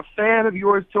neck and a fan of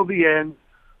yours till the end.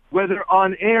 Whether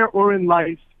on air or in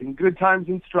life, in good times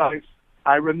and strife,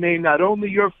 I remain not only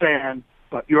your fan,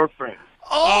 but your friend.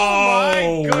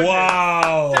 Oh my goodness.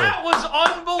 Wow. That was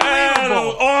unbelievable. That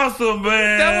was awesome,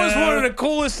 man. That was one of the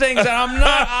coolest things. And I'm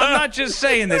not just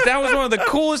saying this. That was one of the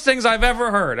coolest things I've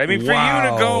ever heard. I mean, for you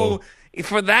to go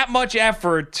for that much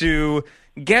effort to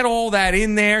get all that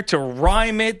in there, to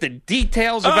rhyme it, the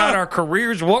details about our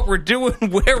careers, what we're doing,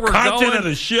 where we're going. Content of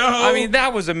the show. I mean,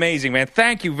 that was amazing, man.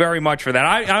 Thank you very much for that.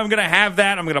 I'm going to have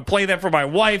that. I'm going to play that for my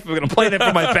wife. I'm going to play that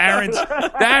for my parents.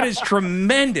 That is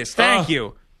tremendous. Thank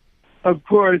you. Of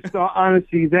course.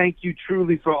 Honestly, thank you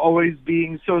truly for always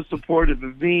being so supportive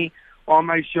of me on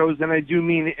my shows, and I do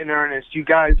mean it in earnest. You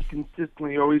guys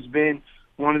consistently always been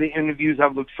one of the interviews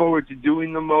I've looked forward to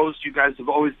doing the most. You guys have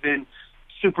always been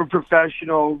super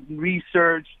professional,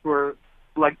 researched, or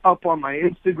like up on my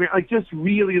Instagram, like just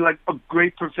really like a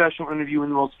great professional interview in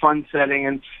the most fun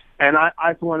setting. And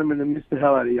I for one, am going to miss the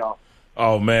hell out of y'all.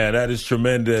 Oh man, that is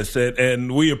tremendous,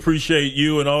 and we appreciate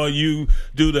you and all you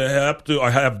do to help to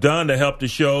or have done to help the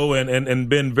show, and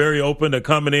been very open to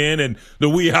coming in and the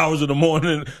wee hours of the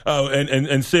morning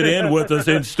and sit in with us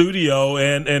in studio.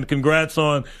 And congrats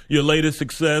on your latest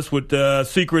success with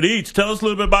Secret Eats. Tell us a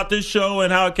little bit about this show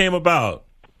and how it came about.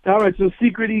 All right, so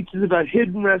Secret Eats is about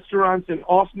hidden restaurants and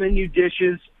off-menu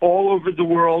dishes all over the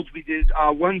world. We did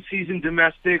 1 season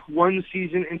domestic, 1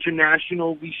 season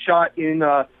international. We shot in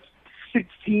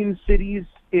 16 cities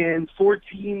in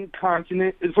 14 countries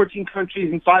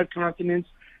in 5 continents,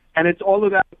 and it's all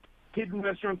about hidden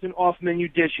restaurants and off-menu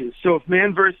dishes. So if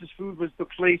Man vs. Food was the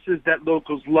places that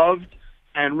locals loved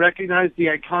and recognized, the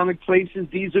iconic places,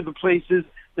 these are the places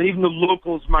that even the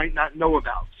locals might not know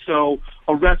about. So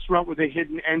a restaurant with a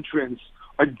hidden entrance,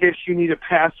 a dish you need a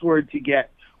password to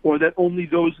get, or that only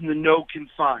those in the know can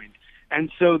find.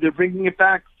 And so they're bringing it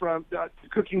back from the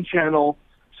Cooking Channel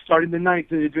starting the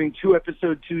 9th, and they're doing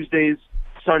 2-episode Tuesdays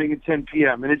starting at 10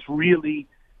 p.m. And it's really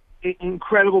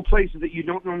incredible places that you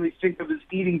don't normally think of as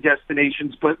eating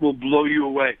destinations, but will blow you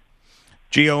away.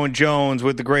 Gio and Jones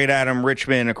with the great Adam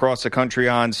Richman across the country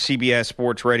on CBS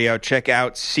Sports Radio. Check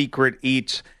out Secret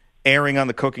Eats, airing on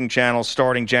the Cooking Channel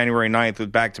starting January 9th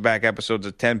with back-to-back episodes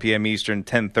at 10 p.m. Eastern,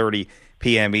 10:30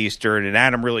 p.m. Eastern. And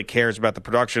Adam really cares about the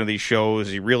production of these shows.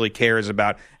 He really cares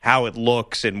about how it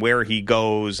looks and where he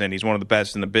goes, and he's one of the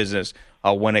best in the business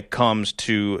when it comes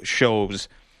to shows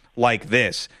like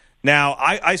this. Now,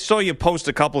 I saw you post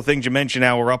a couple of things you mentioned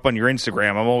now. We're up on your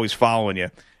Instagram. I'm always following you.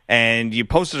 And you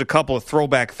posted a couple of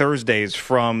Throwback Thursdays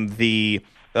from the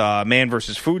Man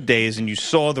vs. Food days, and you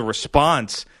saw the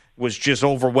response was just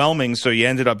overwhelming, so you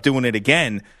ended up doing it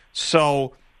again.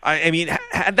 So, I mean,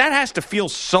 that has to feel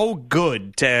so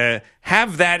good to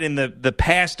have that in the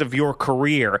past of your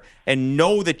career and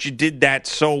know that you did that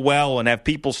so well and have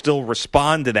people still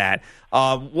respond to that.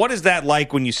 What is that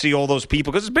like when you see all those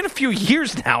people? Because it's been a few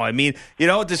years now. I mean, you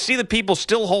know, to see the people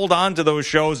still hold on to those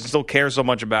shows and still care so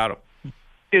much about them.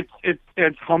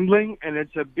 It's humbling, and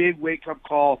it's a big wake-up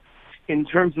call in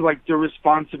terms of, like, the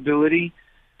responsibility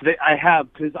that I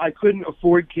have, because I couldn't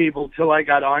afford cable till I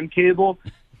got on cable,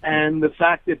 and the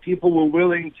fact that people were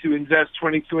willing to invest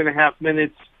 22 and a half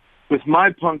minutes with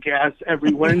my punk ass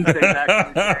every Wednesday back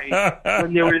in the day,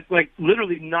 when there was, like,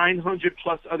 literally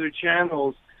 900-plus other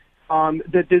channels,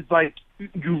 that there's, like,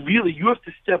 you have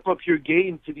to step up your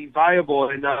game to be viable,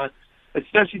 and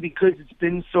especially because it's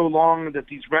been so long that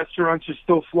these restaurants are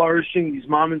still flourishing. These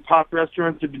mom and pop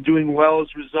restaurants have been doing well as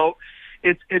a result.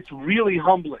 It's really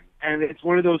humbling, and it's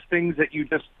one of those things that you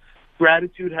just,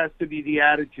 gratitude has to be the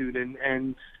attitude,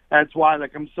 and that's why,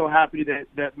 like, I'm so happy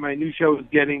that my new show is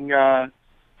getting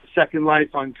second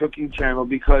life on Cooking Channel,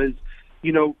 because,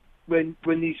 you know, when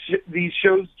these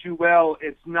shows do well,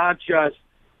 it's not just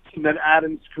that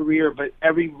Adam's career, but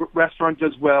every restaurant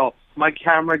does well. My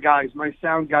camera guys, my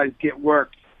sound guys get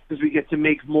work because we get to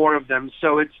make more of them.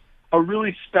 So it's a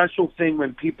really special thing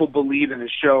when people believe in a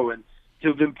show, and to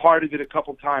have been part of it a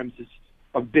couple times is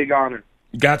a big honor.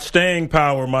 Got staying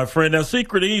power, my friend. Now,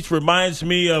 Secret Eats reminds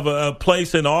me of a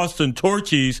place in Austin,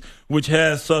 Torchy's, which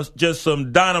has just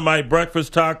some dynamite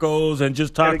breakfast tacos and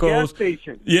just tacos. At a gas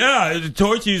station. Yeah,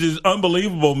 Torchy's is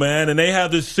unbelievable, man. And they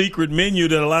have this secret menu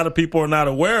that a lot of people are not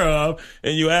aware of.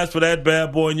 And you ask for that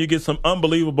bad boy, and you get some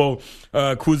unbelievable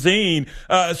cuisine.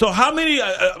 So how many,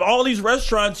 all these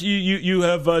restaurants you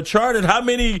have charted, how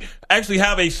many actually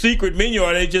have a secret menu?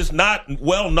 Are they just not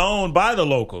well known by the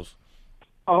locals?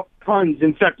 Tons.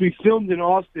 In fact, we filmed in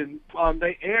Austin.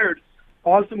 They aired.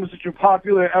 Austin was such a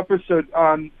popular episode.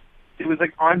 It was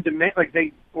like on demand. Like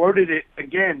they ordered it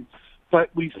again.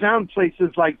 But we found places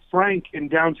like Frank in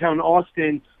downtown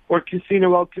Austin or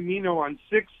Casino El Camino on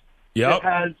 6th that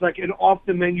has like an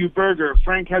off-the-menu burger.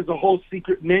 Frank has a whole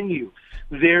secret menu.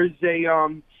 There's a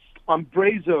on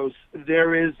Brazos.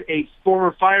 There is a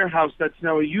former firehouse that's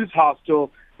now a youth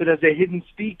hostel that has a hidden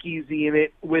speakeasy in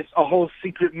it with a whole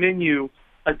secret menu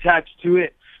attached to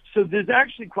it. So there's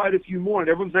actually quite a few more. And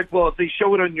everyone's like, well, if they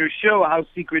show it on your show, how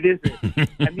secret is it?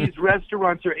 And these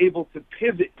restaurants are able to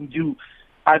pivot and do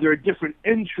either a different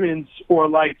entrance or,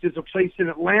 like, there's a place in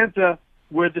Atlanta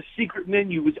where the secret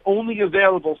menu is only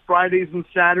available Fridays and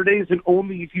Saturdays, and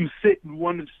only if you sit in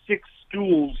one of 6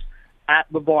 stools at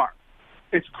the bar.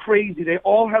 It's crazy. They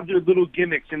all have their little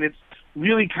gimmicks, and it's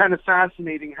really kind of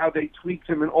fascinating how they tweak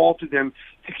them and alter them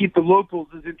to keep the locals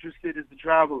as interested as the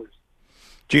travelers.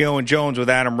 Gio and Jones with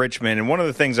Adam Richman. And one of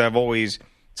the things I've always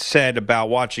said about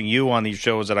watching you on these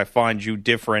shows that I find you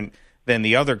different than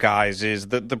the other guys is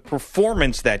the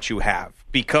performance that you have.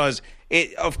 Because,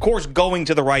 of course, going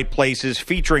to the right places,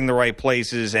 featuring the right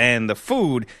places, and the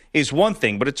food is one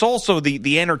thing. But it's also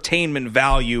the entertainment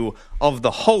value of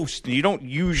the host. You don't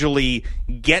usually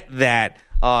get that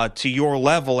to your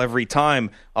level every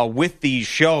time with these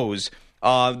shows.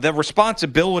 The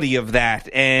responsibility of that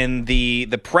and the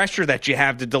pressure that you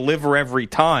have to deliver every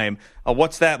time,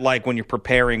 what's that like when you're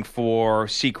preparing for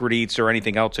Secret Eats or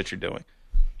anything else that you're doing?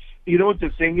 You know what the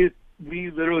thing is?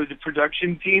 We literally, the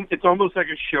production team, it's almost like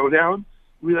a showdown.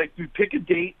 We pick a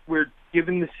date. We're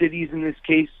given the cities in this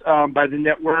case by the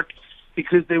network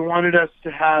because they wanted us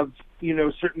to have, you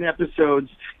know, certain episodes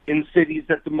in cities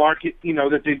that the market, you know,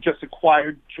 that they've just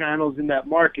acquired channels in that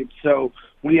market. So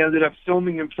we ended up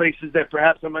filming in places that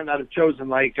perhaps I might not have chosen,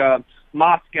 like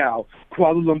Moscow,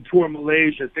 Kuala Lumpur,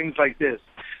 Malaysia, things like this.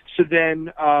 So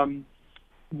then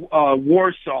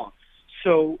Warsaw.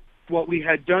 So what we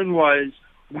had done was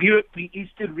we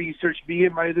each did research, me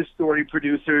and my other story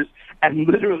producers, and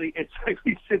literally it's like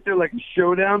we sit there like a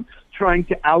showdown trying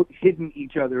to out-hidden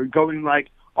each other, going like,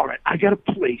 all right, I got a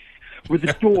place where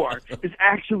the door is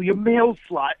actually a mail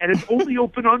slot, and it's only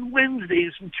open on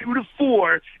Wednesdays from 2 to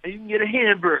 4, and you can get a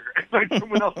hamburger. And like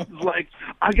someone else is like,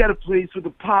 I got a place where the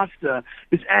pasta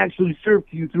is actually served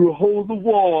to you through a hole in the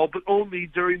wall, but only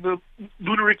during the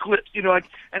lunar eclipse. You know, like,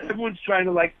 and everyone's trying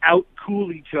to like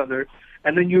out-cool each other,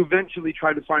 and then you eventually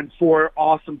try to find 4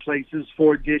 awesome places,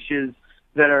 4 dishes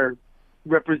that are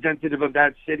representative of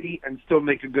that city and still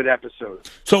make a good episode.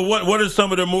 So what are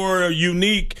some of the more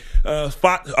unique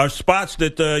spots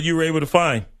that you were able to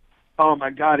find? Oh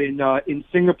my God! In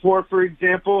Singapore, for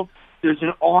example, there's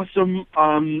an awesome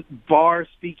bar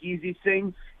speakeasy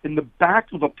thing in the back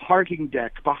of a parking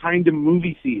deck behind a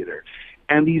movie theater,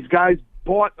 and these guys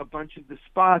bought a bunch of the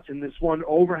spots in this one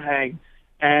overhang,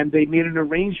 and they made an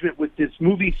arrangement with this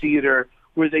movie theater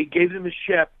where they gave them a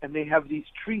chef, and they have these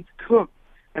treats cooked.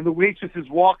 And the waitresses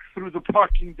walk through the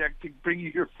parking deck to bring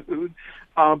you your food,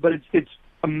 but it's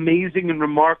amazing and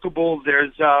remarkable.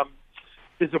 There's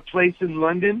a place in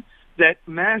London that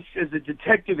masks as a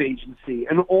detective agency,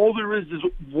 and all there is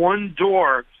one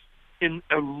door in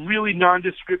a really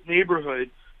nondescript neighborhood.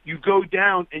 You go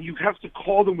down, and you have to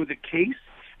call them with a case,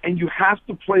 and you have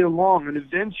to play along, and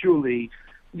eventually,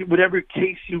 whatever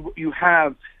case you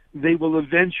have, they will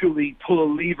eventually pull a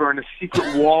lever and a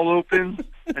secret wall opens,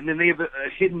 and then they have a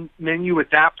hidden menu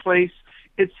at that place.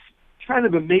 It's kind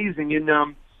of amazing.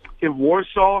 In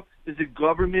Warsaw, there's a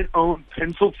government-owned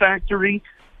pencil factory,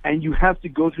 and you have to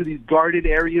go through these guarded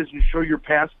areas and show your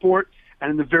passport,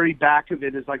 and in the very back of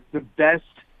it is like the best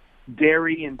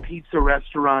dairy and pizza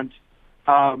restaurant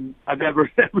I've ever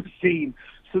seen.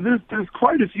 So there's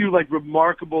quite a few like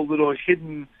remarkable little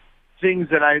hidden things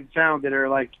that I've found that are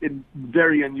like in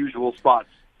very unusual spots.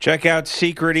 Check out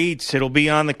Secret Eats. It'll be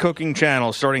on the Cooking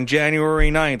Channel starting January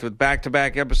 9th with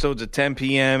back-to-back episodes at 10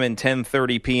 p.m. and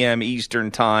 10:30 p.m. Eastern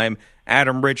Time.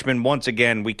 Adam Richman, once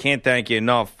again, we can't thank you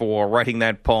enough for writing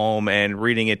that poem and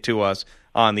reading it to us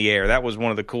on the air. That was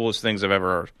one of the coolest things I've ever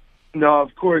heard. No,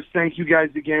 of course. Thank you guys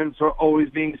again for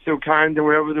always being so kind, and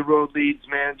wherever the road leads,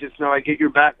 man, just know I get your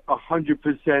back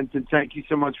 100%, and thank you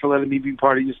so much for letting me be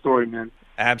part of your story, man.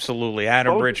 Absolutely.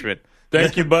 Adam Richman.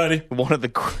 Thank you, buddy. One of the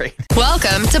great.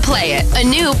 Welcome to Play It, a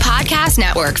new podcast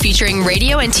network featuring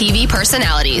radio and TV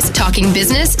personalities talking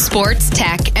business, sports,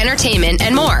 tech, entertainment,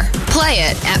 and more. Play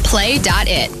it at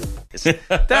play.it.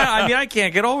 I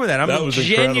can't get over that. I'm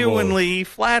genuinely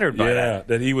flattered by that. Yeah,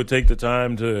 that he would take the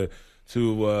time to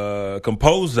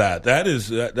compose that.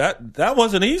 That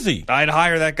wasn't easy. I'd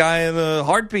hire that guy in a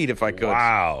heartbeat if I could.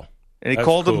 Wow. And he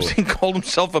called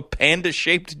himself a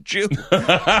panda-shaped Jew in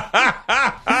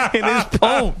his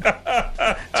poem.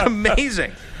 It's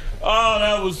amazing. Oh,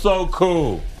 that was so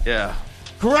cool. Yeah.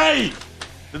 Great.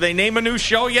 Did they name a new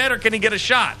show yet, or can he get a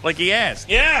shot like he asked?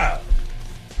 Yeah.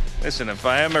 Listen, if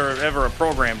I am ever a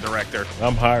program director,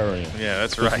 I'm hiring him. Yeah,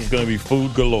 that's right. This is going to be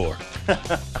food galore. All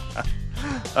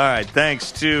right,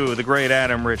 thanks to the great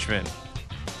Adam Richman,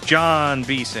 John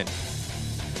Beeson,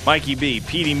 Mikey B,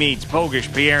 Petey Meets, Bogish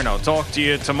Pierno. Talk to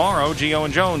you tomorrow. Gio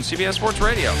and Jones, CBS Sports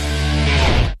Radio.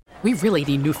 We really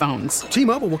need new phones.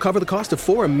 T-Mobile will cover the cost of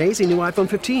 4 amazing new iPhone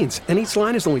 15s, and each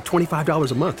line is only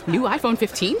 $25 a month. New iPhone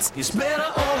 15s? It's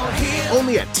better over here.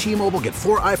 Only at T-Mobile, get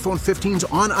 4 iPhone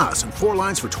 15s on us and 4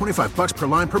 lines for $25 per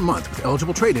line per month with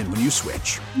eligible trade-in when you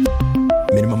switch.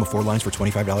 Minimum of 4 lines for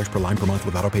 $25 per line per month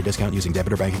with autopay discount using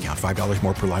debit or bank account. $5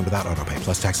 more per line without autopay,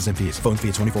 plus taxes and fees. Phone fee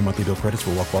at 24 monthly bill credits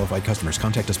for well-qualified customers.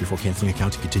 Contact us before canceling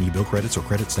account to continue bill credits or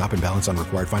credit stop and balance on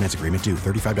required finance agreement due.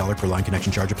 $35 per line connection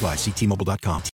charge applies. See T-Mobile.com.